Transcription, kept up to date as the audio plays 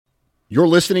You're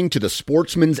listening to the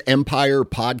Sportsman's Empire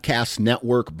Podcast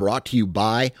Network, brought to you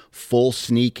by Full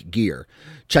Sneak Gear.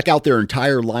 Check out their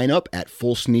entire lineup at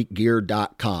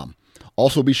fullsneakgear.com.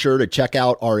 Also be sure to check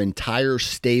out our entire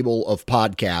stable of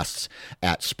podcasts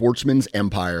at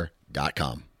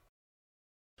sportsmansempire.com.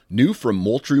 New from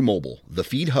Moultrie Mobile, the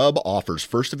Feed Hub offers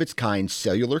first-of-its-kind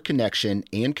cellular connection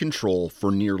and control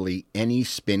for nearly any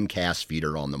spin cast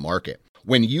feeder on the market.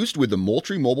 When used with the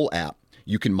Moultrie Mobile app,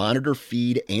 you can monitor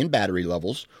feed and battery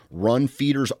levels, run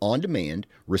feeders on demand,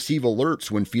 receive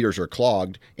alerts when feeders are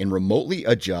clogged, and remotely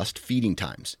adjust feeding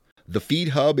times. The Feed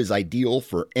Hub is ideal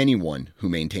for anyone who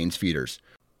maintains feeders.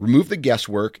 Remove the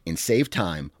guesswork and save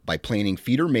time by planning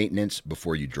feeder maintenance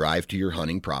before you drive to your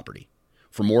hunting property.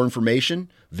 For more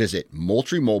information, visit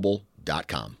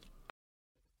MoultrieMobile.com.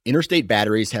 Interstate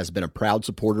Batteries has been a proud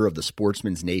supporter of the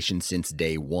Sportsman's Nation since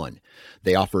day one.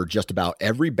 They offer just about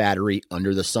every battery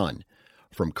under the sun,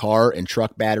 from car and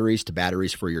truck batteries to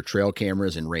batteries for your trail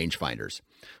cameras and rangefinders.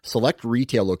 Select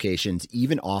retail locations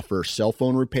even offer cell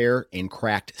phone repair and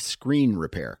cracked screen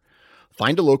repair.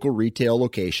 Find a local retail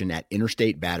location at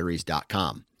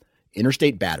interstatebatteries.com.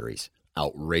 Interstate Batteries,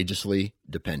 outrageously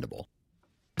dependable.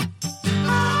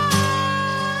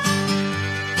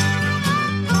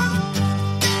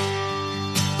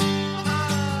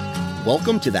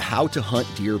 Welcome to the How to Hunt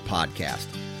Deer podcast.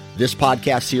 This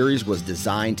podcast series was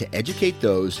designed to educate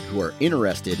those who are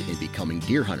interested in becoming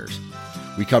deer hunters.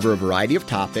 We cover a variety of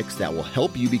topics that will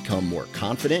help you become more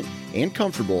confident and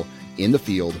comfortable in the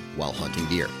field while hunting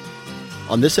deer.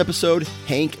 On this episode,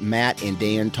 Hank, Matt, and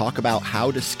Dan talk about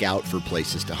how to scout for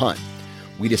places to hunt.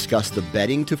 We discuss the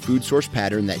bedding to food source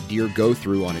pattern that deer go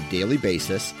through on a daily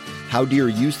basis, how deer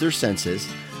use their senses,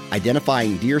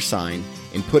 identifying deer sign,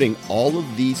 and putting all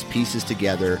of these pieces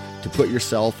together to put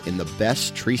yourself in the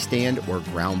best tree stand or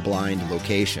ground blind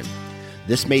location.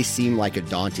 This may seem like a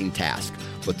daunting task,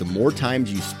 but the more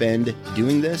times you spend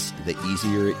doing this, the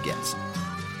easier it gets.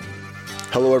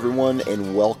 Hello, everyone,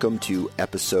 and welcome to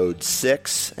episode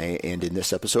 6. And in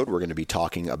this episode, we're going to be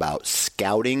talking about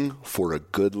scouting for a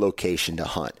good location to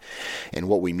hunt. And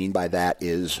what we mean by that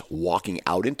is walking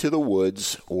out into the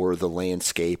woods or the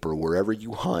landscape or wherever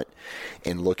you hunt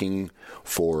and looking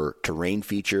for terrain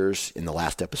features. In the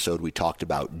last episode, we talked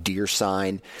about deer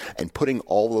sign and putting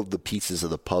all of the pieces of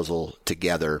the puzzle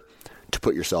together to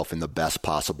put yourself in the best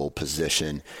possible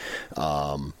position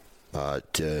to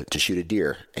shoot a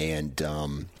deer. And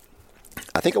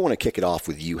I think I want to kick it off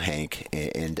with you, Hank,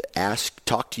 and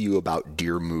talk to you about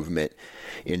deer movement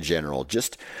in general.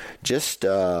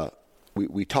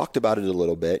 We talked about it a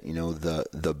little bit, you know,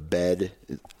 the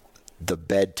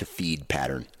bed to feed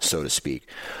pattern, so to speak.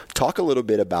 Talk a little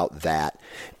bit about that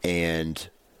and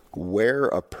where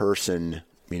a person,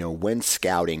 you know, when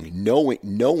scouting,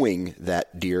 knowing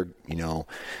that deer, you know,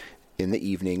 in the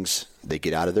evenings, they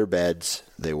get out of their beds,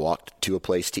 they walk to a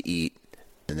place to eat,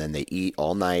 and then they eat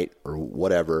all night or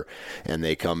whatever, and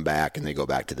they come back and they go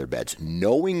back to their beds.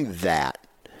 Knowing that,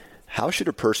 how should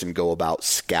a person go about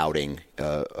scouting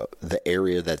the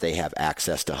area that they have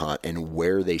access to hunt and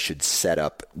where they should set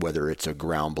up, whether it's a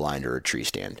ground blind or a tree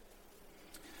stand?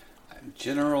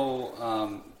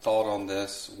 General thought on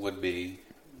this would be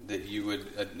that you would,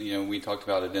 we talked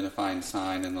about identifying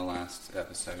sign in the last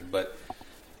episode, but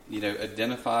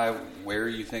identify where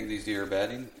you think these deer are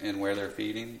bedding and where they're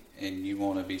feeding, and you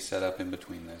want to be set up in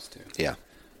between those two. Yeah.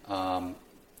 And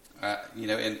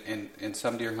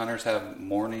some deer hunters have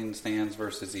morning stands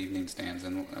versus evening stands,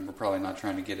 and we're probably not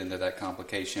trying to get into that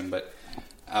complication, but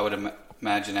I would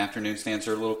imagine afternoon stands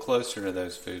are a little closer to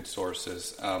those food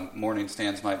sources. Morning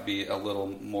stands might be a little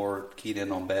more keyed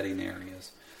in on bedding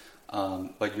areas,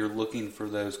 but you're looking for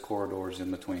those corridors in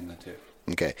between the two.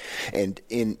 Okay. And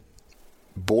in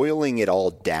boiling it all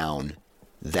down,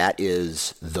 that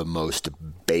is the most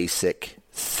basic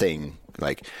thing.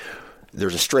 Like,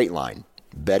 there's a straight line,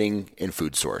 bedding and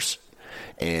food source.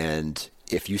 And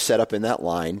if you set up in that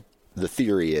line, the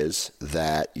theory is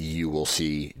that you will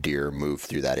see deer move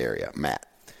through that area. Matt.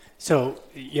 So,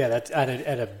 yeah, that's at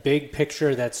a big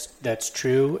picture, that's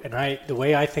true. And the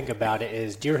way I think about it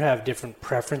is deer have different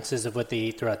preferences of what they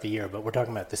eat throughout the year, but we're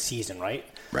talking about the season, right?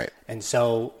 Right. And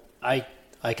so I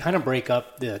kind of break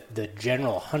up the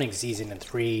general hunting season in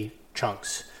 3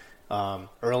 chunks: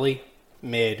 early,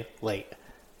 mid, late.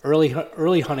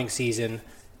 Early hunting season,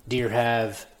 deer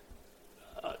have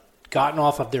gotten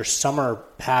off of their summer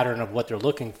pattern of what they're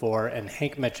looking for, and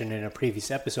Hank mentioned in a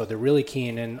previous episode, they're really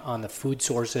keying in on the food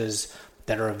sources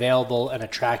that are available and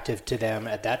attractive to them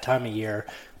at that time of year,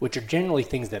 which are generally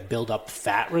things that build up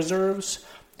fat reserves.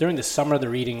 During the summer,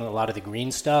 they're eating a lot of the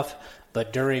green stuff,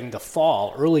 But during the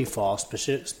fall, early fall,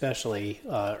 especially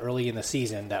early in the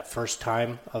season, that first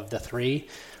time of the 3,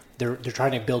 they're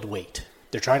trying to build weight.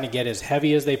 They're trying to get as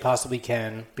heavy as they possibly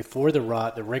can before the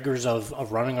rut, the rigors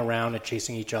of running around and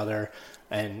chasing each other,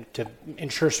 and to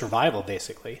ensure survival,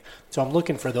 basically. So I'm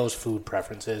looking for those food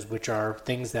preferences, which are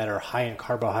things that are high in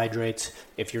carbohydrates.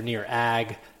 If you're near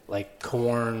ag, like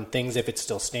corn, things if it's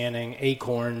still standing,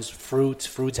 acorns, fruits.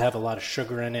 Fruits have a lot of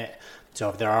sugar in it. So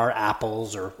if there are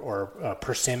apples or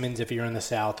persimmons, if you're in the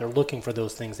South, they're looking for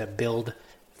those things that build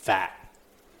fat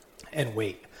and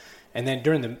weight. And then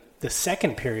during the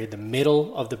second period, the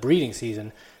middle of the breeding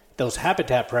season, those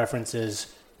habitat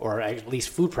preferences, or at least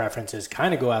food preferences,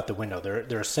 kind of go out the window.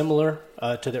 They're similar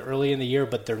to the early in the year,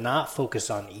 but they're not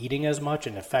focused on eating as much.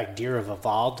 And in fact, deer have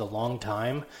evolved a long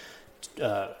time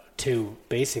to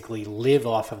basically live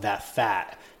off of that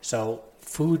fat. So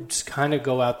foods kind of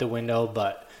go out the window,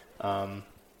 but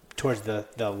towards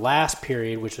the last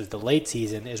period, which is the late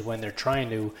season, is when they're trying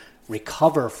to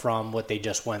recover from what they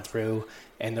just went through,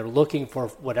 and they're looking for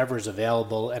whatever's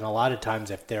available. And a lot of times,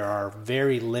 if there are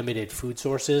very limited food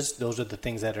sources, those are the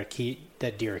things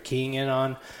that deer are keying in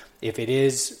on. If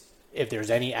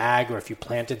there's any ag, or if you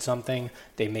planted something,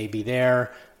 they may be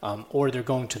there, or they're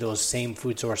going to those same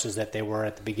food sources that they were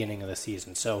at the beginning of the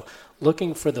season. So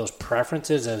looking for those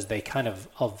preferences as they kind of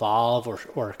evolve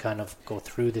or kind of go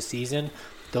through the season,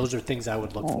 those are things I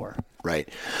would look for. Right.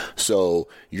 So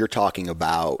you're talking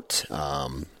about,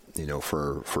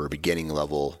 for a beginning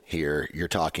level here, you're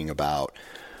talking about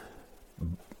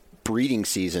breeding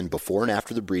season, before and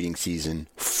after the breeding season,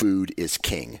 food is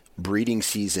king. Breeding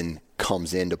season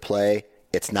comes into play.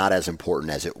 It's not as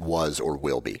important as it was or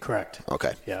will be. Correct.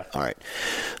 Okay. Yeah. All right.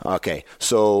 Okay.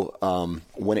 So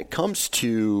when it comes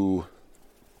to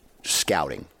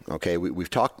scouting, okay, we've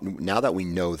talked, now that we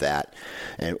know that,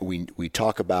 and we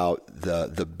talk about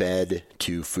the bed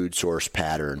to food source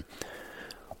pattern,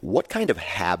 what kind of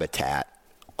habitat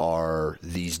are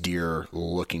these deer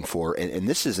looking for? And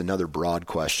this is another broad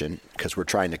question, because we're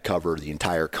trying to cover the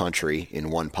entire country in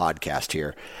one podcast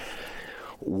here.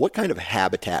 What kind of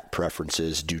habitat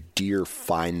preferences do deer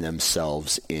find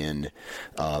themselves in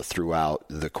throughout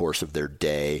the course of their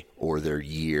day or their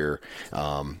year?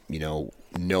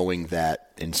 Knowing that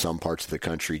in some parts of the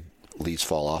country, leaves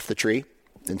fall off the tree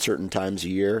in certain times of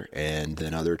year, and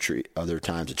then other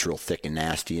times it's real thick and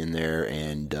nasty in there,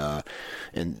 and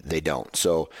they don't.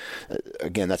 So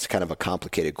again, that's kind of a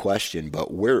complicated question,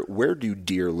 but where do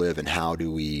deer live, and how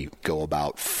do we go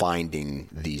about finding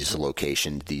these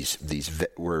locations, these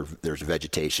where there's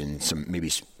vegetation, some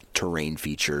maybe terrain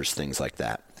features, things like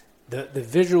that? The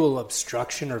visual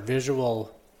obstruction or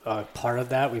visual part of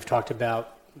that, we've talked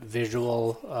about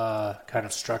visual kind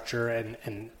of structure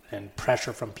and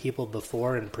pressure from people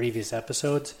before in previous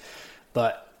episodes,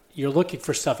 but you're looking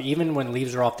for stuff even when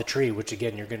leaves are off the tree, which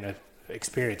again you're going to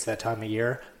experience that time of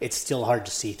year. It's still hard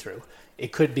to see through.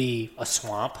 It could be a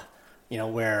swamp,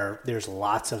 where there's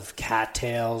lots of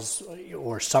cattails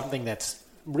or something that's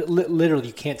literally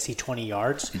you can't see 20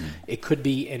 yards. Mm-hmm. It could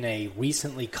be in a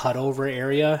recently cut over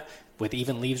area with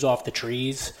even leaves off the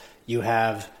trees. You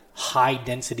have high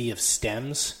density of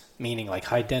stems, meaning like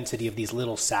high density of these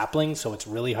little saplings, so it's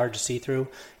really hard to see through.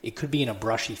 It could be in a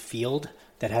brushy field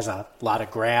that has a lot of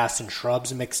grass and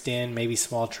shrubs mixed in, maybe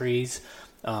small trees.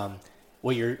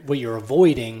 What you're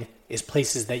avoiding is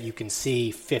places that you can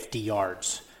see 50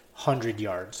 yards, 100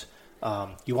 yards.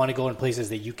 You want to go in places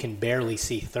that you can barely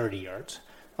see 30 yards.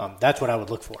 That's what I would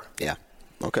look for. Yeah.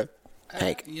 Okay.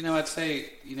 Hank? I'd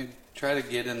say, try to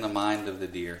get in the mind of the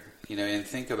deer, and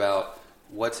think about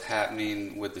what's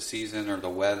happening with the season or the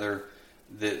weather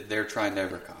that they're trying to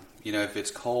overcome. If it's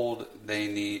cold,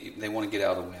 they want to get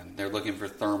out of the wind. They're looking for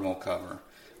thermal cover,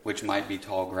 which might be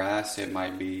tall grass. It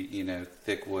might be,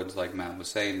 thick woods like Matt was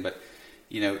saying. But,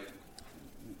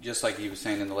 just like he was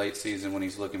saying in the late season when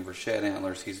he's looking for shed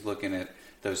antlers, he's looking at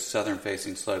those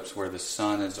southern-facing slopes where the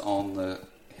sun is on the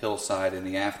hillside in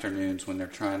the afternoons when they're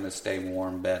trying to stay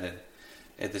warm bedded.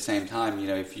 At the same time,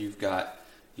 if you've got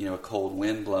a cold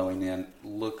wind blowing in,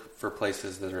 look for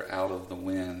places that are out of the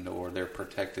wind or they're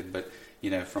protected. But,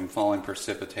 from falling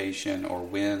precipitation or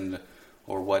wind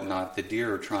or whatnot, the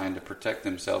deer are trying to protect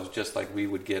themselves just like we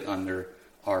would get under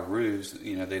our roofs.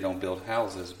 They don't build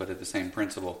houses, but at the same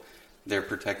principle, they're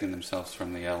protecting themselves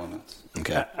from the elements.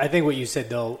 Okay. I think what you said,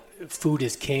 though, food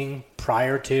is king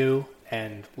prior to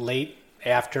and late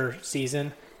after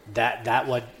season. That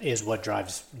is what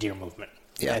drives deer movement.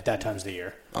 Yeah. At that times of the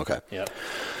year. Okay. Yep.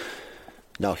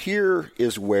 Now here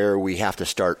is where we have to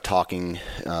start talking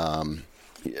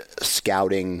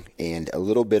scouting and a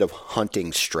little bit of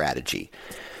hunting strategy,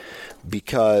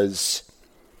 because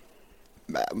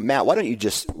Matt, why don't you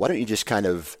just kind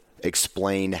of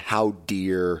explain how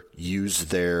deer use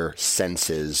their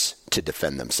senses to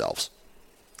defend themselves?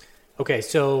 Okay,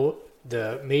 so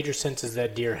the major senses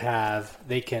that deer have,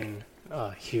 they can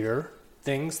hear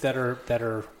things that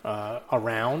are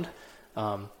around.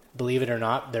 Believe it or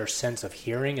not, their sense of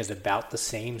hearing is about the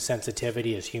same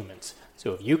sensitivity as humans.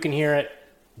 So if you can hear it,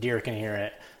 deer can hear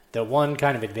it. The one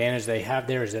kind of advantage they have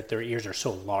there is that their ears are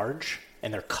so large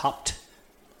and they're cupped.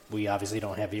 We obviously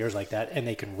don't have ears like that, and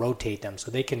they can rotate them. So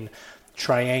they can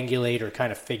triangulate or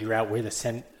kind of figure out where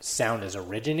the sound is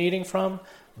originating from.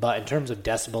 But in terms of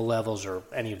decibel levels or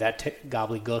any of that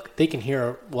gobbledygook, they can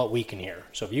hear what we can hear.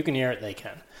 So if you can hear it, they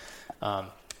can.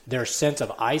 Their sense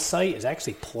of eyesight is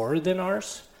actually poorer than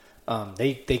ours.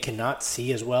 They cannot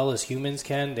see as well as humans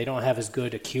can. They don't have as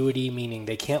good acuity, meaning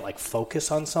they can't like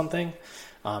focus on something.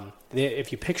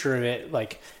 If you picture it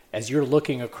like as you're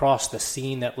looking across the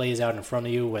scene that lays out in front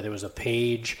of you, whether it was a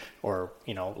page or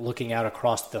looking out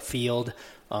across the field,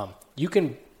 you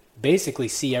can basically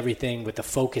see everything with the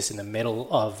focus in the middle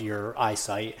of your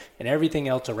eyesight, and everything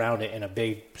else around it in a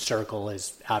big circle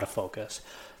is out of focus.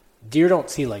 Deer don't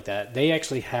see like that. They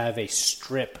actually have a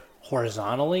strip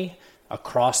horizontally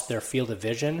across their field of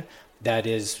vision that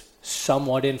is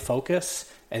somewhat in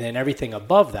focus, and then everything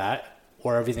above that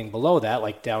or everything below that,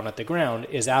 like down at the ground,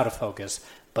 is out of focus.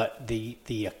 But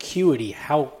the acuity,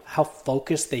 how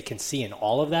focused they can see in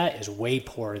all of that is way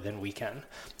poorer than we can.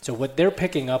 So what they're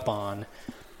picking up on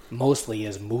mostly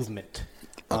is movement.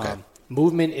 Okay.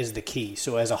 Movement is the key.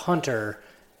 So as a hunter,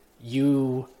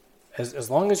 as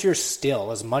long as you're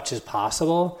still as much as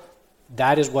possible,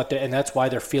 that is what and that's why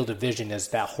their field of vision is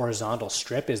that horizontal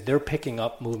strip, is they're picking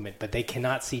up movement, but they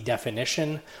cannot see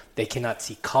definition. They cannot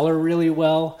see color really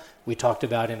well. We talked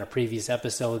about in a previous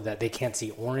episode that they can't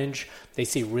see orange. They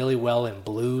see really well in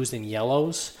blues and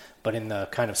yellows, but in the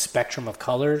kind of spectrum of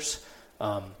colors,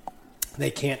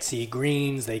 they can't see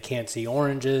greens. They can't see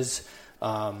oranges.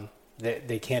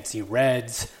 They can't see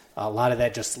reds. A lot of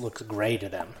that just looks gray to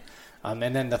them.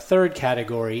 And then the third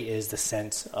category is the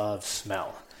sense of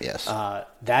smell. Yes.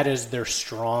 That is their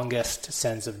strongest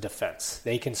sense of defense.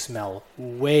 They can smell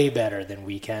way better than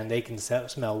we can. They can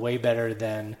smell way better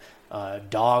than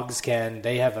dogs can.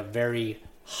 They have a very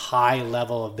high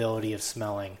level ability of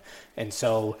smelling. And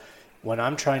so when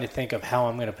I'm trying to think of how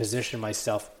I'm going to position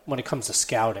myself when it comes to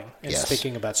scouting and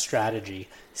thinking about strategy,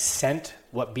 scent,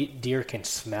 what deer can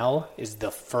smell, is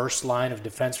the first line of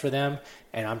defense for them.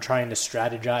 And I'm trying to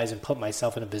strategize and put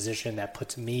myself in a position that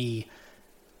puts me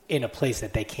in a place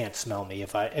that they can't smell me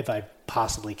if I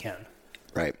possibly can.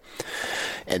 Right.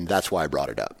 And that's why I brought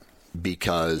it up,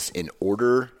 because in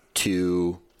order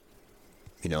to,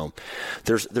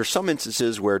 there's some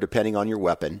instances where, depending on your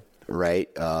weapon, right,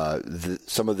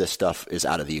 some of this stuff is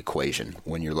out of the equation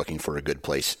when you're looking for a good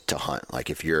place to hunt. Like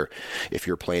if you're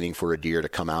planning for a deer to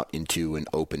come out into an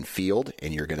open field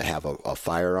and you're going to have a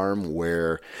firearm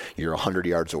where you're 100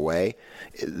 yards away,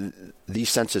 these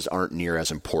senses aren't near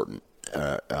as important.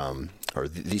 Or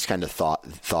these kind of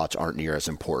thoughts aren't near as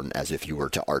important as if you were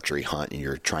to archery hunt and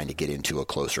you're trying to get into a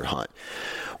closer hunt.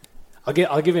 I'll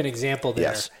give you an example there.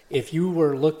 Yes. If you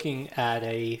were looking at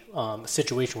a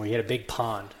situation where you had a big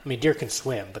pond, I mean, deer can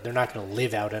swim, but they're not going to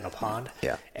live out in a pond.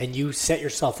 Yeah. And you set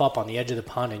yourself up on the edge of the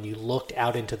pond and you looked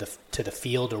out into the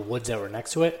field or woods that were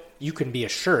next to it, you can be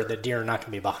assured that deer are not going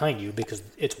to be behind you because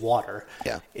it's water.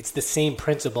 Yeah. It's the same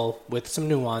principle with some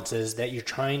nuances that you're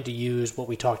trying to use what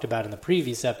we talked about in the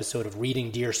previous episode of reading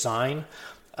deer sign.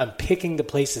 Picking the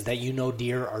places that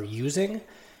deer are using,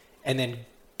 and then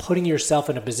putting yourself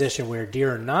in a position where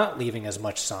deer are not leaving as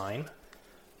much sign,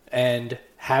 and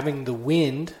having the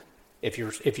wind, if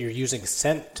you're using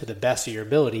scent to the best of your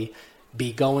ability,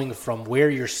 be going from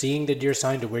where you're seeing the deer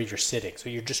sign to where you're sitting. So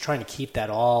you're just trying to keep that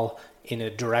all in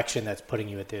a direction that's putting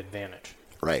you at the advantage.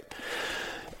 Right.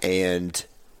 And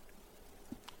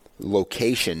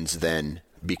locations then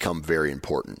become very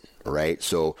important, right?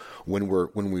 So when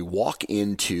we walk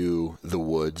into the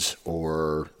woods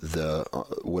or the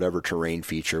whatever terrain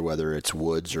feature, whether it's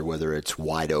woods or whether it's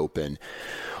wide open,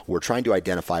 we're trying to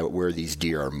identify where these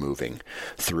deer are moving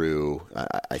through.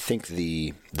 I think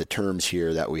the terms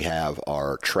here that we have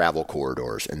are travel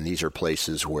corridors, and these are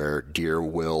places where deer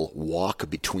will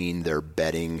walk between their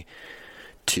bedding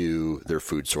to their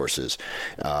food sources,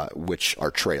 which are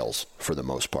trails for the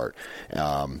most part.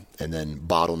 And then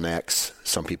bottlenecks,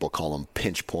 some people call them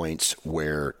pinch points,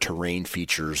 where terrain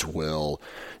features will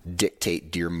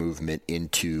dictate deer movement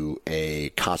into a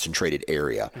concentrated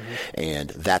area. Mm-hmm. And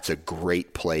that's a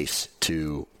great place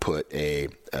to put a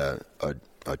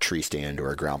tree stand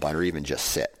or a ground blind, or even just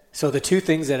sit. So the two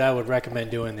things that I would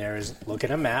recommend doing there is look at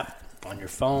a map on your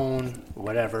phone,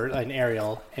 whatever, an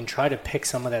aerial, and try to pick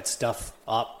some of that stuff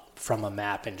up from a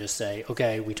map and just say,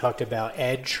 okay, we talked about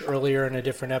edge earlier in a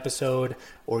different episode,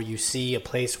 or you see a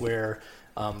place where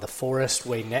the forest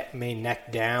may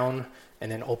neck down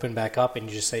and then open back up, and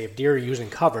you just say, if deer are using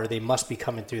cover, they must be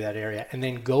coming through that area, and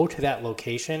then go to that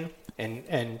location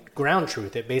and ground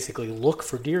truth it, basically look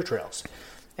for deer trails.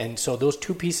 And so those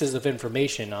two pieces of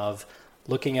information of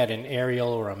looking at an aerial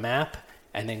or a map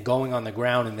and then going on the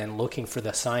ground and then looking for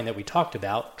the sign that we talked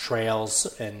about, trails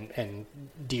and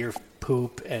deer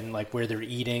poop and like where they're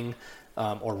eating,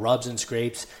 or rubs and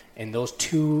scrapes, and those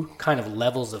two kind of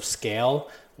levels of scale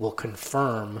will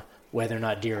confirm whether or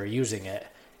not deer are using it.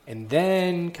 And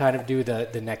then kind of do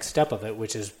the next step of it,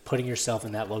 which is putting yourself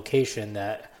in that location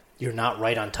that you're not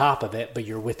right on top of it, but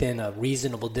you're within a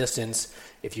reasonable distance.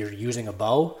 If you're using a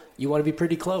bow, you want to be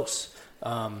pretty close.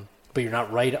 But you're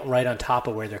not right on top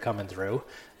of where they're coming through.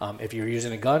 If you're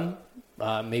using a gun,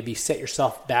 maybe set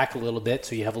yourself back a little bit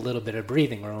so you have a little bit of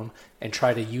breathing room, and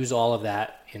try to use all of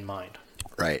that in mind.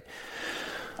 Right.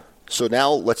 So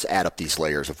now let's add up these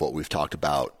layers of what we've talked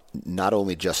about, not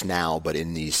only just now, but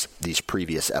in these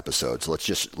previous episodes.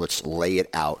 Let's lay it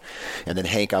out. And then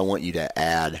Hank, I want you to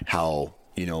add how,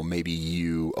 maybe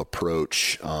you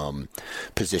approach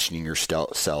positioning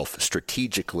yourself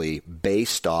strategically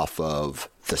based off of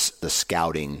the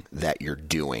scouting that you're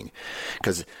doing.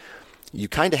 Because you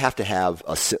kind of have to have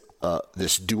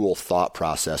this dual thought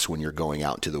process when you're going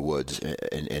out into the woods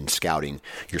and scouting.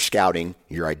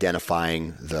 You're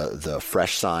identifying the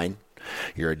fresh sign.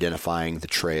 You're identifying the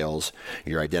trails.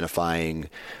 You're identifying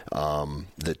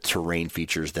the terrain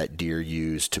features that deer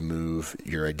use to move.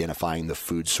 You're identifying the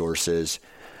food sources.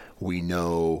 We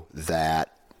know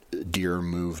that deer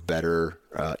move better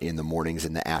in the mornings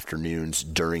and the afternoons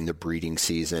during the breeding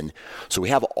season. So we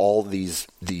have all these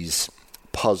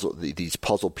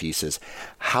puzzle pieces.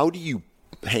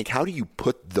 Hank, how do you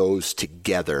put those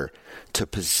together to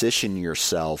position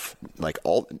yourself, like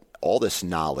all this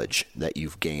knowledge that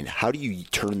you've gained? How do you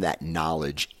turn that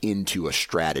knowledge into a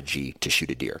strategy to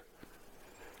shoot a deer?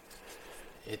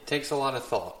 It takes a lot of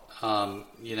thought.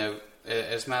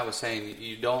 As Matt was saying,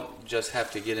 you don't just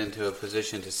have to get into a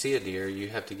position to see a deer. You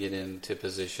have to get into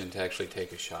position to actually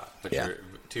take a shot, which are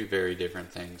two very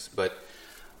different things. But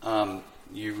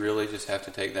you really just have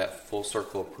to take that full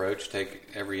circle approach, take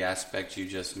every aspect you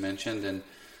just mentioned, and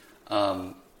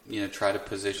try to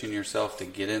position yourself to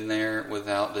get in there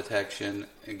without detection,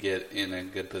 get in a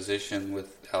good position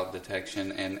without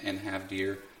detection, and have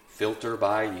deer filter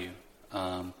by you,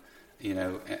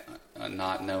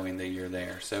 not knowing that you're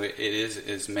there. So it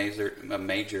is a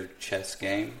major chess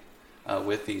game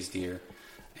with these deer,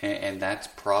 and that's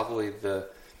probably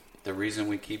the reason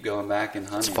we keep going back and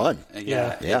hunting. It's fun.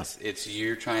 Yeah. It's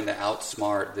you're trying to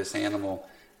outsmart this animal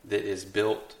that is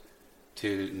built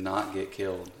to not get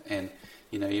killed. And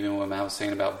even when I was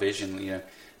saying about vision,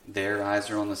 their eyes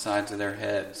are on the sides of their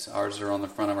heads. Ours are on the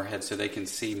front of our heads, so they can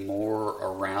see more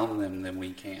around them than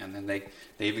we can. And they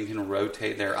even can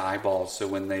rotate their eyeballs, so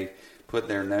when they put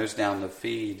their nose down to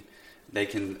feed, they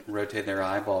can rotate their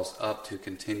eyeballs up to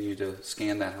continue to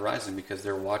scan that horizon because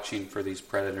they're watching for these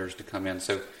predators to come in.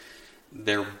 So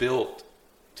they're built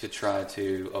to try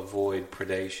to avoid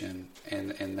predation,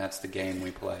 and that's the game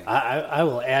we play. I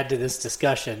will add to this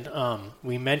discussion.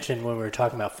 We mentioned when we were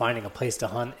talking about finding a place to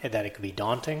hunt that it could be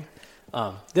daunting.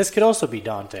 This could also be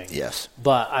daunting. Yes.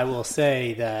 But I will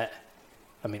say that,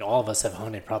 all of us have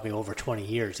hunted probably over 20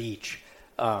 years each.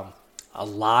 A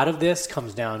lot of this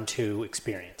comes down to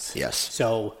experience. Yes.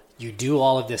 So you do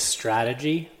all of this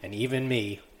strategy, and even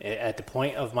me, at the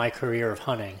point of my career of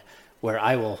hunting, where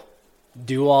I will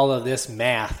do all of this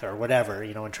math or whatever,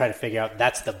 and try to figure out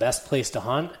that's the best place to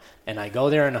hunt, and I go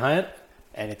there and hunt,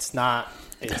 and it's not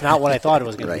what I thought it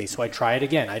was going Right. to be. So I try it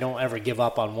again. I don't ever give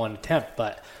up on one attempt.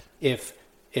 But if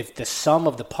the sum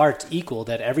of the parts equal,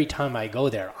 that every time I go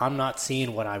there, I'm not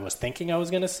seeing what I was thinking I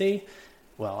was going to see,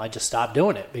 well, I just stopped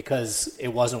doing it because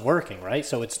it wasn't working, right?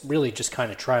 So it's really just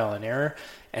kind of trial and error.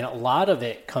 And a lot of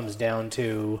it comes down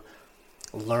to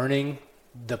learning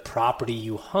the property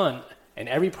you hunt, and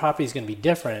every property is going to be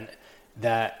different,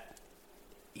 that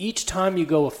each time you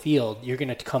go afield, you're going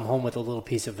to come home with a little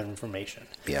piece of information.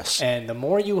 Yes. And the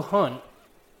more you hunt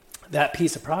that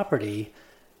piece of property,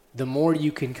 the more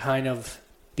you can kind of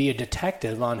be a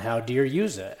detective on how deer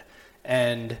use it.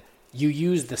 And you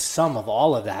use the sum of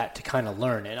all of that to kind of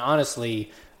learn. And honestly,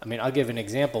 I'll give an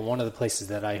example. One of the places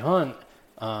that I hunt,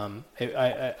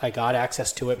 I got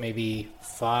access to it maybe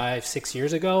 5-6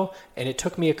 years ago, and it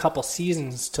took me a couple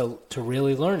seasons to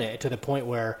really learn it, to the point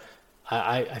where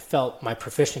I felt my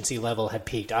proficiency level had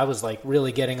peaked. I was like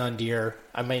really getting on deer.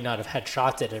 I may not have had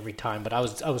shots at every time, but I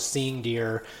was seeing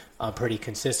deer pretty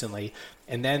consistently.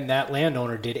 And then that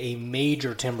landowner did a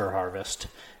major timber harvest,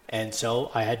 and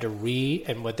so I had to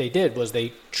and what they did was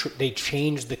they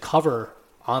changed the cover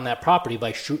on that property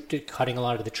by cutting a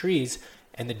lot of the trees,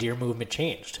 and the deer movement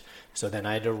changed. So then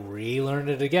I had to relearn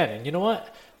it again. And you know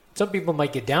what? Some people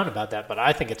might get down about that, but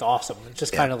I think it's awesome. It's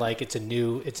just kind of like it's a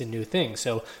new thing.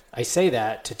 So I say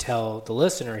that to tell the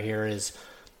listener here is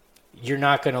you're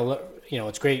not going to,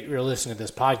 it's great you're listening to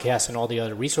this podcast and all the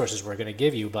other resources we're going to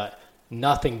give you, but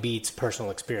nothing beats personal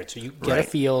experience. So you get a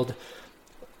field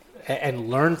and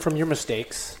learn from your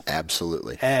mistakes.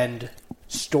 Absolutely. And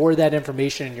store that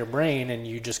information in your brain, and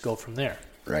you just go from there.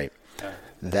 Right.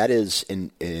 That is,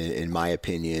 in my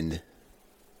opinion,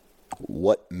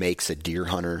 what makes a deer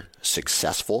hunter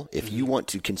successful. If you want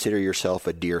to consider yourself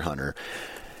a deer hunter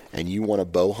and you want to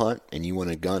bow hunt and you want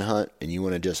to gun hunt and you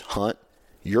want to just hunt,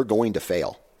 you're going to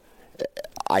fail.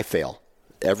 I fail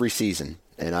every season,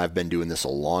 and I've been doing this a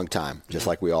long time, just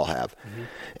like we all have.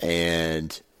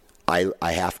 And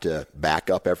I have to back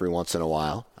up every once in a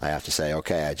while. I have to say,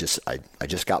 okay, I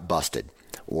just got busted,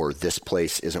 or this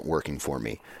place isn't working for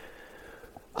me.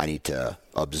 I need to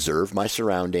observe my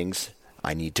surroundings.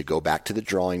 I need to go back to the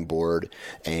drawing board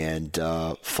and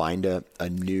find a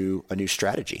new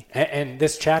strategy. And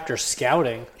this chapter,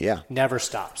 scouting, never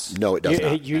stops. No, it does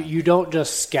not. You don't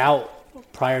just scout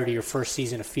prior to your first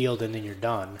season of field and then you're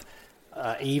done.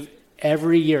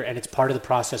 Every year, and it's part of the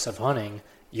process of hunting,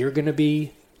 you're going to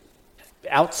be,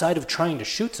 outside of trying to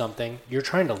shoot something, you're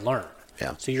trying to learn.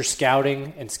 Yeah. So you're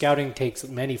scouting, and scouting takes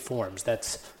many forms.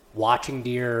 That's watching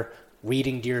deer,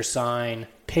 reading deer sign,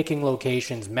 picking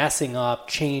locations, messing up,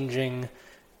 changing.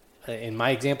 In my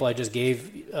example I just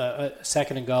gave a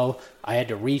second ago, I had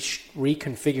to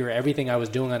reconfigure everything I was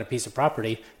doing on a piece of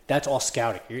property. That's all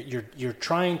scouting. You're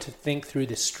trying to think through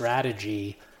the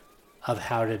strategy of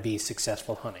how to be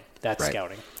successful hunting. That's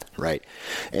scouting. Right.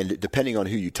 And depending on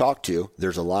who you talk to,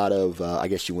 there's a lot of, I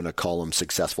guess you want to call them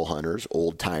successful hunters,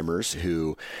 old timers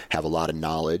who have a lot of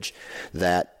knowledge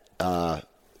that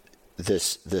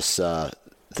this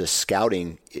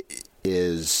scouting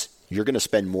is, you're going to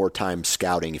spend more time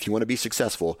scouting. If you want to be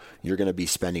successful, you're going to be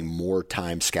spending more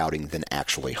time scouting than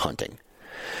actually hunting.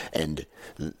 And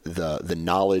the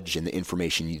knowledge and the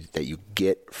information that you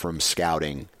get from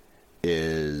scouting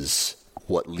is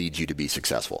what leads you to be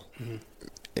successful. Mm-hmm.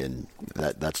 And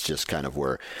that's just kind of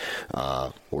where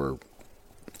I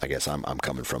guess I'm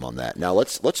coming from on that. Now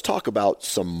let's talk about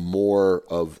some more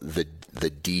of the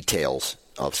details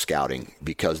of scouting,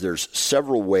 because there's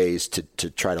several ways to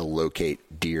try to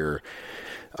locate deer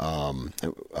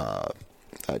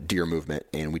movement,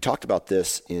 and we talked about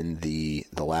this in the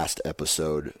last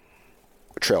episode.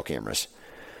 Trail cameras.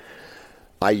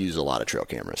 I use a lot of trail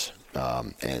cameras,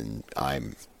 and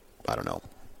I'm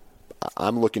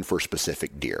looking for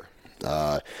specific deer.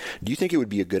 Do you think it would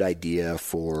be a good idea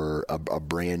for a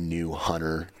brand new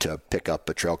hunter to pick up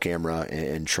a trail camera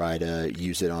and try to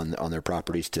use it on their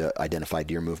properties to identify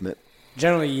deer movement?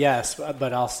 Generally, yes,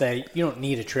 but I'll say you don't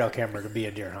need a trail camera to be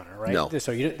a deer hunter, right? No.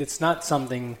 So it's not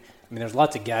something. I mean, there's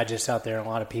lots of gadgets out there, and a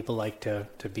lot of people like to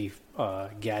be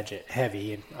gadget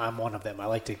heavy, and I'm one of them. I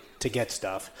like to get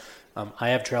stuff. I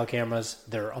have trail cameras.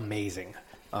 They're amazing.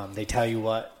 They tell you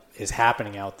what is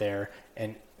happening out there,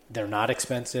 and they're not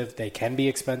expensive. They can be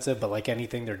expensive, but like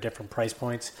anything, they're different price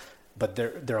points. But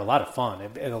they're a lot of fun.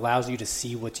 It allows you to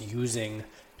see what's using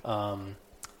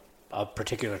a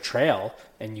particular trail,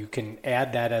 and you can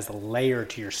add that as a layer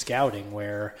to your scouting,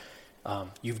 where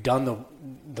you've done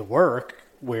the work,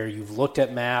 where you've looked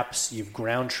at maps, you've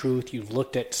ground truth, you've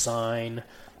looked at sign,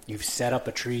 you've set up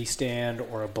a tree stand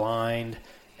or a blind,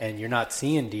 and you're not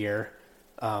seeing deer.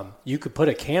 You could put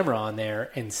a camera on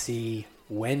there and see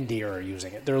when deer are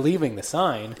using it. They're leaving the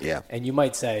sign, and you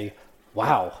might say,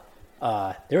 wow,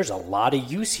 there's a lot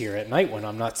of use here at night when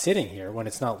I'm not sitting here, when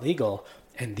it's not legal,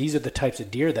 and these are the types of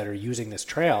deer that are using this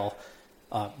trail.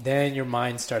 Then your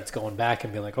mind starts going back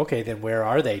and being like, okay, then where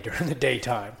are they during the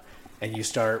daytime? And you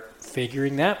start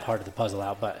figuring that part of the puzzle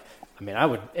out. But I mean, I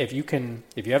would, if you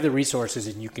have the resources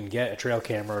and you can get a trail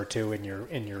camera or two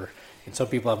and some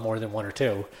people have more than one or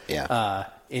two,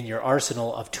 in your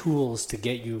arsenal of tools to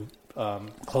get you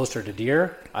closer to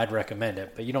deer, I'd recommend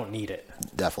it, but you don't need it.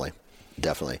 Definitely.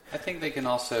 I think they can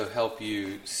also help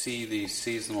you see these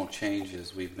seasonal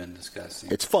changes we've been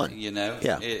discussing. It's fun.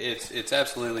 It's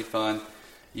absolutely fun.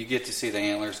 You get to see the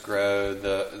antlers grow,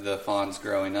 the fawns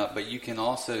growing up, but you can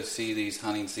also see these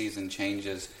hunting season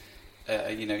changes.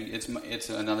 It's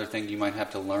another thing you might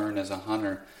have to learn as a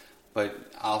hunter. but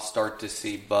I'll start to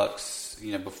see bucks,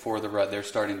 before the rut, they're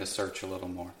starting to search a little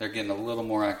more. They're getting a little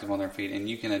more active on their feet, and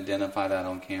you can identify that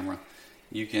on camera.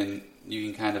 You can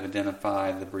kind of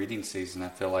identify the breeding season, I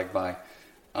feel like, by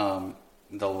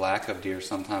the lack of deer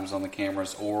sometimes on the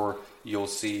cameras, or you'll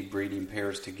see breeding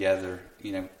pairs together,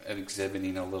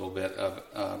 exhibiting a little bit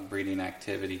of breeding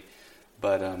activity.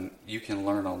 But you can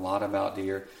learn a lot about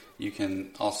deer. You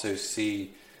can also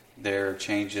see their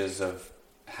changes of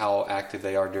how active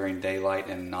they are during daylight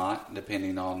and not,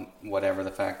 depending on whatever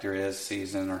the factor is,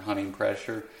 season or hunting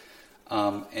pressure.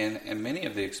 And many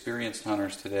of the experienced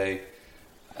hunters today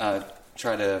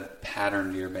try to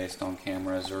pattern deer based on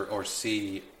cameras or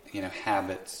see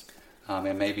habits,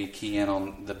 and maybe key in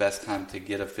on the best time to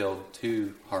get a field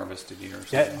to harvest a deer.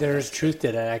 There's truth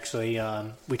to that, actually.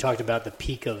 We talked about the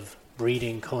peak of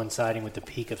breeding coinciding with the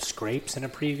peak of scrapes in a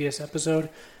previous episode.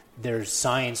 There's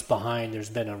science behind. There's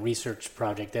been a research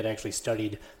project that actually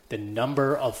studied the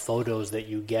number of photos that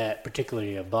you get,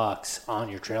 particularly of bucks, on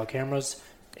your trail cameras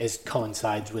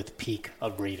coincides with peak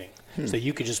of breeding. So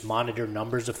you could just monitor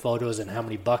numbers of photos and how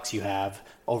many bucks you have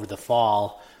over the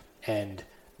fall, and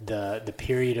the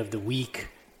period of the week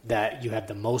that you have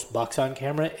the most bucks on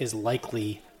camera is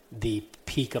likely the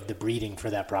peak of the breeding for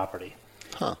that property.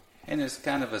 Huh. And as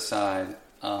kind of a side,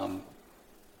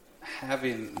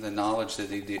 having the knowledge that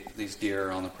these deer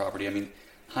are on the property,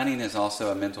 hunting is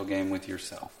also a mental game with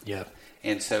yourself. Yeah.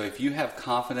 And so if you have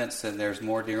confidence that there's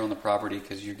more deer on the property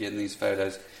because you're getting these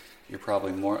photos, you're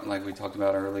probably more, like we talked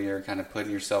about earlier, kind of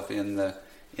putting yourself in the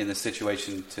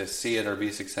situation to see it or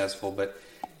be successful. But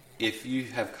if you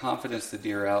have confidence the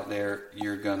deer are out there,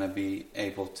 you're going to be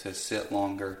able to sit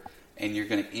longer, and you're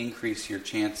going to increase your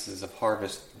chances of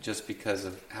harvest just because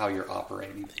of how you're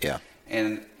operating. Yeah.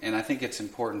 And I think it's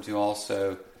important to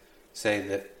also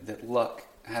say that luck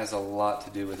has a lot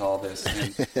to do with all this,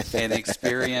 and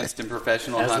experienced and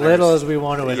professional as hunters. Little as we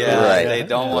want to admit. Yeah, Right. they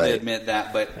don't want to Right. admit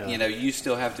that, but you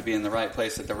still have to be in the right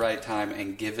place at the right time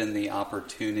and given the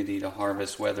opportunity to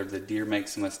harvest, whether the deer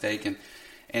makes a mistake.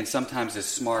 And sometimes as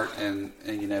smart and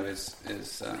as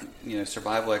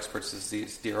survival experts as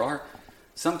these deer are,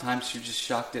 sometimes you're just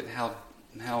shocked at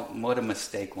what a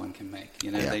mistake one can make.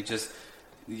 They just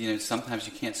sometimes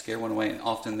you can't scare one away, and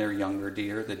often they're younger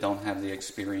deer that don't have the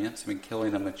experience.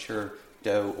 Killing a mature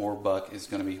doe or buck is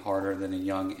going to be harder than a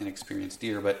young, inexperienced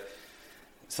deer, but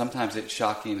sometimes it's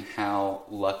shocking how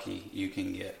lucky you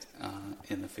can get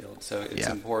in the field. So it's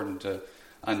important to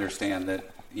understand that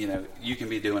you can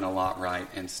be doing a lot right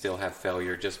and still have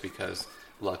failure just because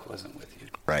luck wasn't with you.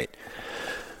 Right.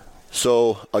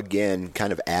 So again,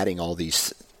 kind of adding all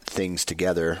these things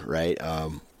together, right?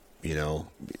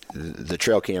 The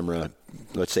trail camera,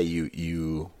 let's say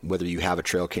you whether you have a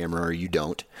trail camera or you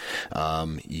don't,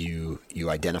 you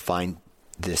identify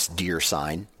this deer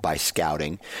sign by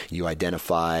scouting. You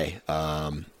identify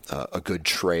a good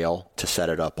trail to set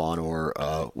it up on, or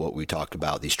what we talked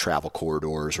about, these travel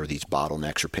corridors or these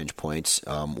bottlenecks or pinch points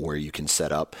where you can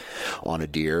set up on a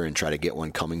deer and try to get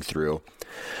one coming through.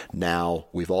 Now,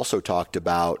 we've also talked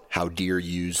about how deer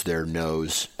use their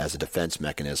nose as a defense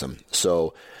mechanism.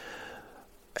 So,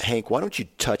 Hank, why don't you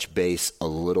touch base a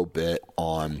little bit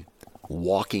on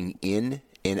walking in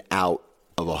and out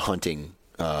of a hunting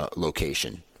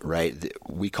location, right?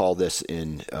 We call this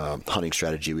in hunting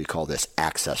strategy, we call this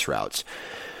access routes,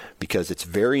 because it's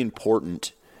very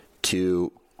important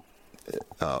to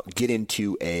get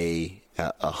into a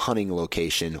hunting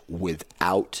location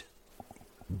without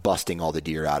busting all the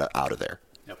deer out of there.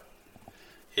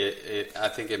 Yep. I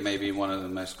think it may be one of the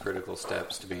most critical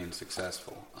steps to being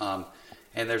successful.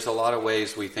 And there's a lot of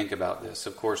ways we think about this.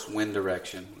 Of course, wind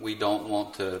direction. We don't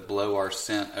want to blow our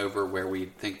scent over where we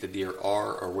think the deer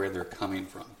are or where they're coming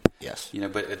from. Yes.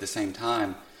 But at the same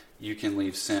time, you can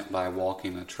leave scent by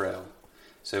walking a trail.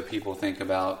 So people think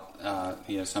about,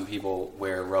 some people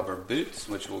wear rubber boots,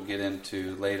 which we'll get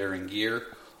into later in gear,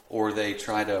 or they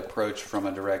try to approach from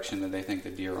a direction that they think the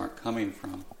deer aren't coming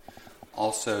from.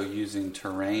 Also, using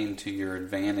terrain to your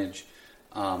advantage.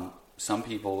 Some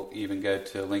people even go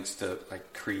to lengths to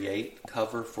create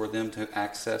cover for them to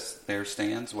access their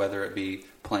stands, whether it be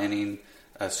planting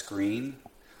a screen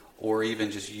or even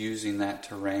just using that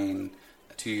terrain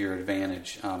to your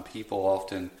advantage. People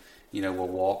often, will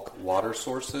walk water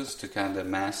sources to kind of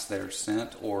mask their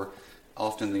scent, or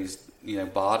often these,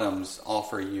 bottoms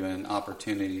offer you an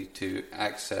opportunity to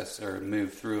access or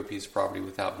move through a piece of property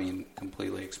without being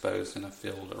completely exposed in a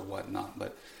field or whatnot.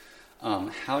 But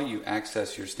how you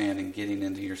access your stand and getting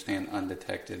into your stand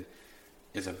undetected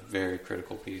is a very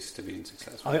critical piece to being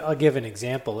successful. I'll give an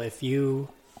example. If you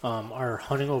are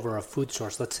hunting over a food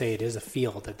source, let's say it is a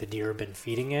field that the deer have been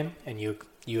feeding in, and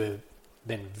you have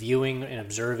been viewing and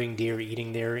observing deer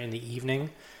eating there in the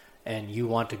evening, and you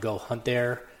want to go hunt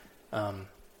there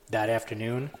that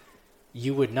afternoon,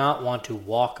 you would not want to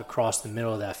walk across the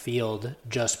middle of that field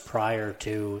just prior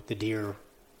to the deer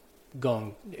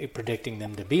predicting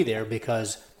them to be there,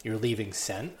 because you're leaving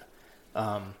scent.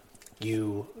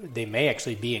 They may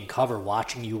actually be in cover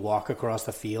watching you walk across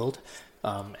the field,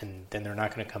 and then they're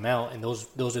not going to come out. And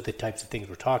those are the types of things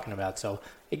we're talking about. So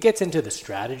it gets into the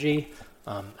strategy.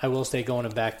 I will say, going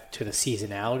back to the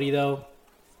seasonality though,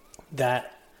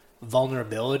 that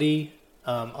vulnerability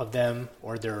of them,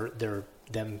 or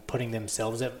them putting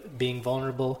themselves at being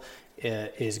vulnerable,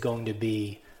 is going to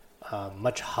be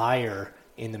much higher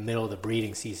in the middle of the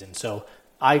breeding season. So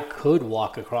I could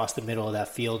walk across the middle of that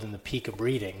field in the peak of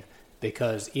breeding,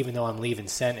 because even though I'm leaving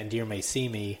scent and deer may see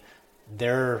me,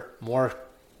 they're more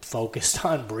focused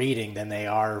on breeding than they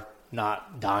are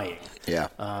not dying. Yeah.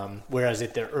 Whereas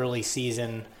at the early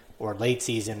season or late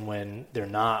season, when they're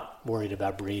not worried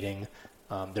about breeding,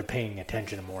 they're paying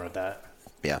attention to more of that.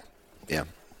 Yeah. Yeah.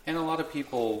 And a lot of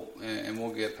people, and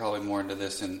we'll get probably more into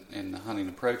this in the hunting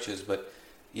approaches, but,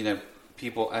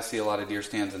 I see a lot of deer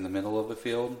stands in the middle of a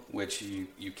field, which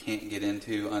you can't get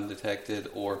into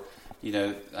undetected, or,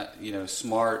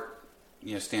 smart,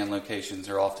 stand locations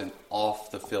are often off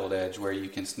the field edge where you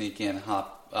can sneak in,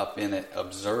 hop up in it,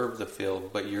 observe the field,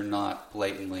 but you're not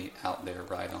blatantly out there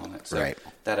right on it. So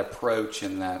that approach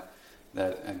and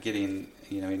that getting,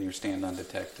 in your stand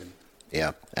undetected.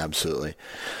 Yeah, absolutely.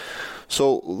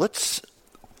 So let's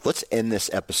end this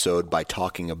episode by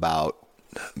talking about,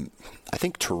 I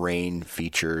think, terrain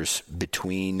features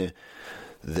between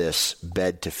this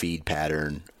bed to feed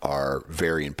pattern are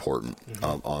very important,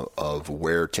 of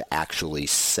where to actually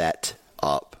set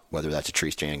up, whether that's a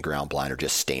tree stand, ground blind, or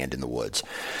just stand in the woods.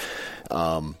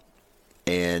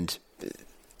 And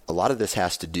a lot of this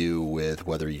has to do with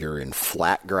whether you're in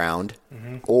flat ground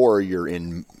or you're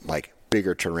in like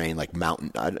bigger terrain, like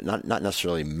mountain, not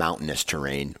necessarily mountainous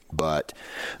terrain, but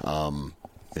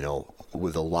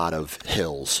with a lot of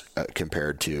hills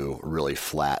compared to really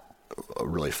flat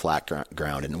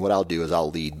ground. And what I'll do is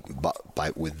I'll lead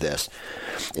with this.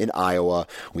 In Iowa,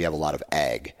 we have a lot of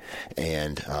ag,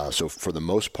 and so for the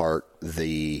most part,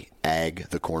 the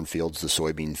cornfields, the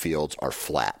soybean fields are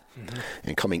flat.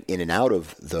 And coming in and out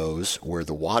of those, where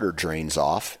the water drains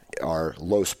off, are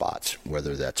low spots,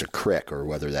 whether that's a creek or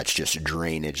whether that's just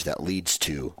drainage that leads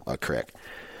to a creek.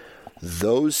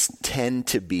 Those tend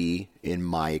to be, in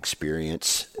my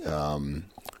experience,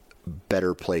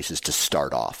 better places to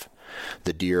start off.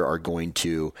 The deer are going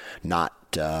to not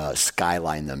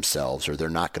skyline themselves, or they're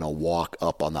not going to walk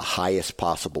up on the highest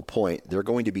possible point. They're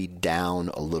going to be down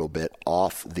a little bit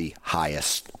off the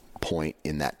highest point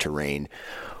in that terrain,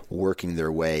 working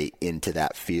their way into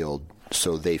that field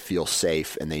so they feel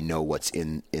safe and they know what's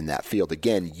in that field.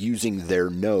 Again, using their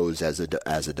nose as a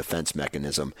defense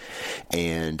mechanism.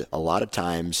 And a lot of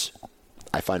times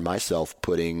I find myself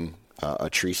putting a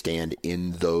tree stand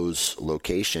in those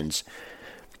locations,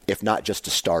 if not just to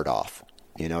start off.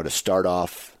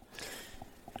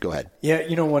 Go ahead.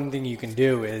 Yeah, one thing you can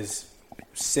do is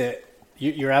sit.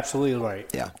 You're absolutely right.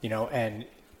 Yeah. And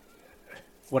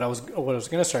what I was going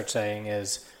to start saying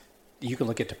is, you can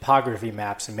look at topography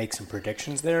maps and make some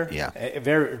predictions there. Yeah.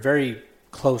 Very, very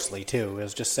closely too. It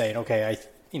was just saying, okay,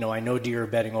 I know deer are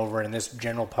bedding over in this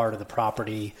general part of the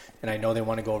property, and I know they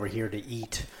want to go over here to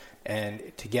eat,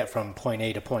 and to get from point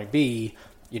A to point B,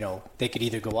 they could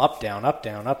either go up, down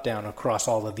across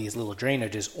all of these little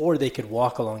drainages, or they could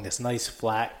walk along this nice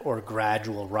flat or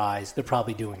gradual rise. They're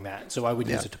probably doing that. So I would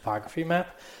use a topography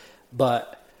map.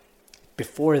 But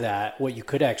before that, what you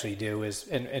could actually do is,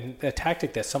 and a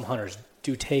tactic that some hunters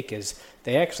do take is,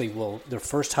 they actually will, their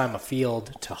first time a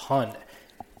field to hunt,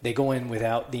 they go in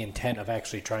without the intent of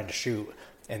actually trying to shoot,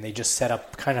 and they just set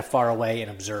up kind of far away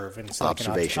and observe. And it's like an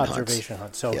observation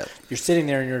hunt. So you're sitting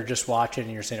there and you're just watching,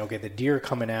 and you're saying, okay, the deer are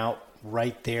coming out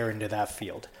right there into that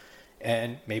field.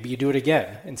 And maybe you do it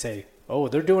again and say, oh,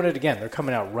 they're doing it again. They're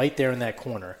coming out right there in that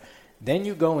corner. Then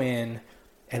you go in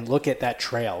and look at that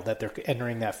trail that they're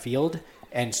entering that field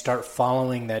and start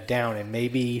following that down, and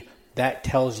maybe that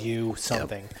tells you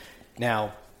something.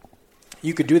 Now,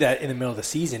 you could do that in the middle of the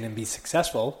season and be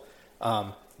successful,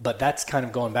 but that's kind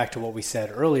of going back to what we said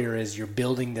earlier, is you're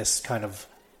building this kind of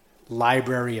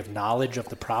library of knowledge of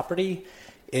the property.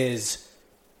 Is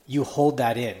you hold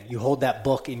that in. You hold that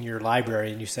book in your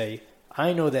library and you say,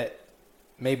 I know that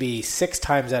maybe 6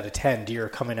 times out of 10 deer are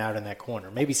coming out in that corner,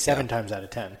 maybe 7 times out of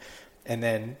 10. And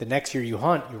then the next year you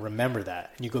hunt, you remember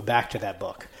that, and you go back to that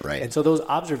book. Right. And so those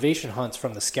observation hunts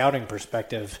from the scouting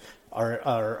perspective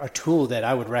are a tool that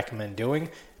I would recommend doing.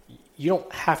 You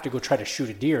don't have to go try to shoot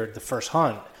a deer the first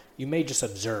hunt. You may just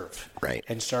observe, right,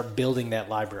 and start building that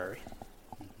library.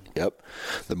 Yep.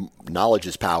 The knowledge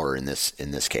is power in this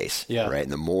case. Yeah. Right.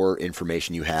 And the more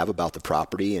information you have about the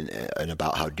property and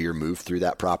about how deer move through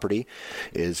that property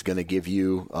is going to give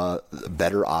you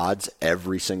better odds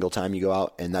every single time you go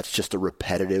out. And that's just a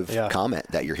repetitive comment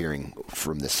that you're hearing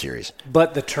from this series.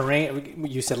 But the terrain,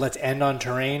 you said, let's end on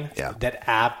terrain. Yeah. That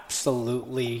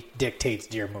absolutely dictates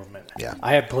deer movement. Yeah.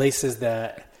 I have places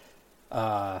that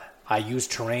I use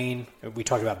terrain. We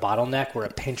talked about bottleneck where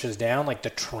it pinches down. Like the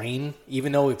terrain,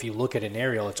 even though if you look at an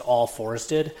aerial, it's all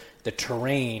forested, the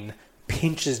terrain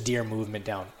pinches deer movement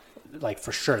down. Like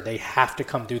for sure, they have to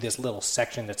come through this little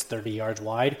section that's 30 yards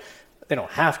wide. They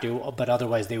don't have to, but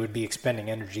otherwise they would be expending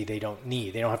energy they don't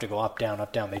need. They don't have to go up, down,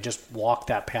 up, down. They just walk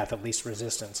that path of least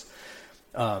resistance.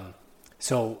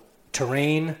 So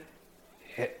terrain,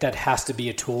 that has to be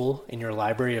a tool in your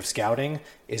library of scouting,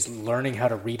 is learning how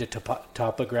to read a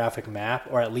topographic map,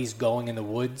 or at least going in the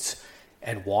woods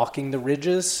and walking the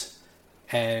ridges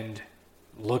and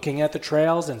looking at the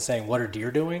trails and saying, what are deer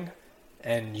doing?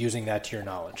 And using that to your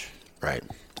knowledge. Right.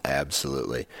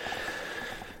 Absolutely.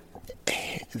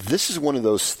 This is one of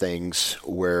those things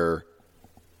where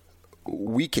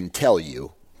we can tell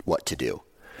you what to do,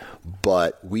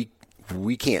 but we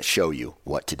can't show you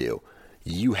what to do.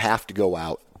 You have to go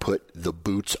out, put the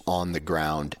boots on the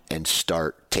ground, and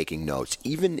start taking notes.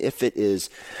 Even if it is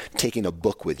taking a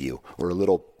book with you or a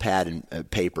little pad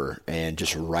and paper and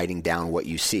just writing down what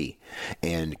you see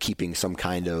and keeping some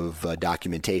kind of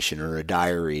documentation or a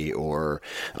diary or,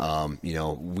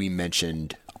 we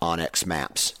mentioned Onyx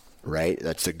Maps. Right?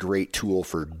 That's a great tool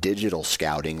for digital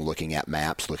scouting, looking at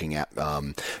maps, looking at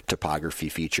topography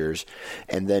features,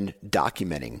 and then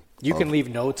documenting. You can leave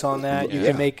notes on that.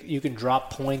 You can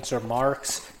drop points or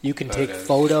marks. You can take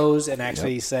photos and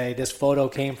actually say, this photo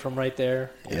came from right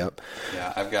there. Yep.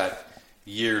 Yeah, I've got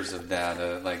years of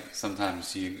data. Like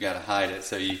sometimes you got to hide it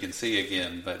so you can see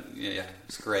again. But yeah,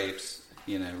 scrapes,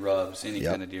 rubs, any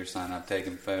kind of deer sign. I've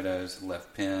taken photos,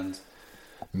 left pins.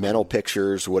 Mental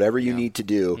pictures, whatever you need to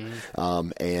do.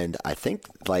 And I think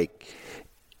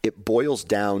it boils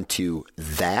down to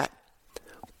that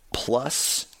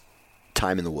plus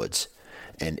time in the woods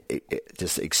and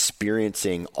just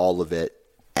experiencing all of it,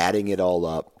 adding it all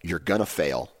up. You're going to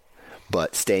fail,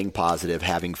 but staying positive,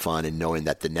 having fun, and knowing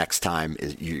that the next time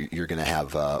you're going to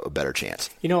have a better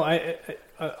chance. My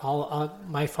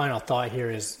final thought here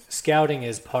is scouting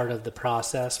is part of the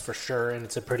process for sure, and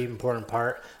it's a pretty important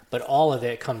part. But all of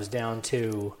it comes down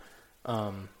to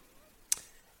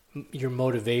your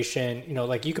motivation.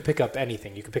 Like you could pick up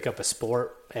anything. You could pick up a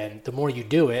sport, and the more you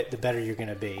do it, the better you're going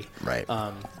to be. Right.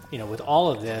 With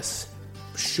all of this,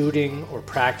 shooting or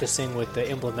practicing with the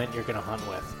implement you're going to hunt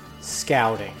with,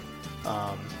 scouting,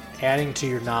 adding to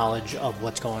your knowledge of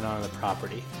what's going on the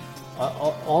property.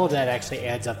 All of that actually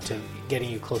adds up to getting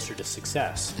you closer to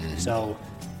success. Mm-hmm. So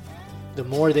the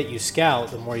more that you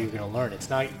scout, the more you're going to learn. You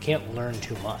can't learn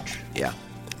too much. Yeah.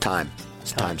 Time.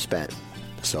 It's time spent.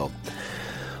 So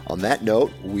on that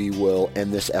note, we will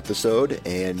end this episode.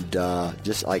 And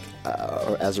just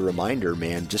as a reminder,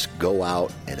 man, just go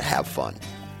out and have fun.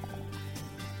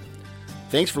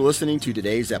 Thanks for listening to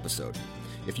today's episode.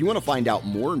 If you want to find out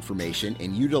more information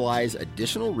and utilize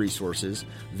additional resources,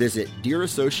 visit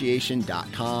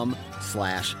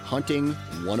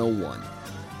deerassociation.com/hunting101.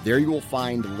 There you will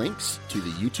find links to the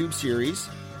YouTube series,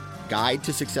 Guide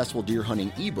to Successful Deer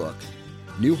Hunting ebook,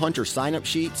 new hunter sign-up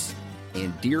sheets,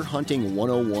 and Deer Hunting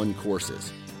 101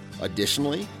 courses.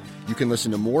 Additionally, you can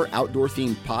listen to more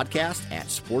outdoor-themed podcasts at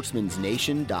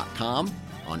sportsmansnation.com,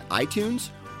 on iTunes,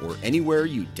 or anywhere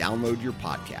you download your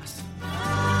podcasts.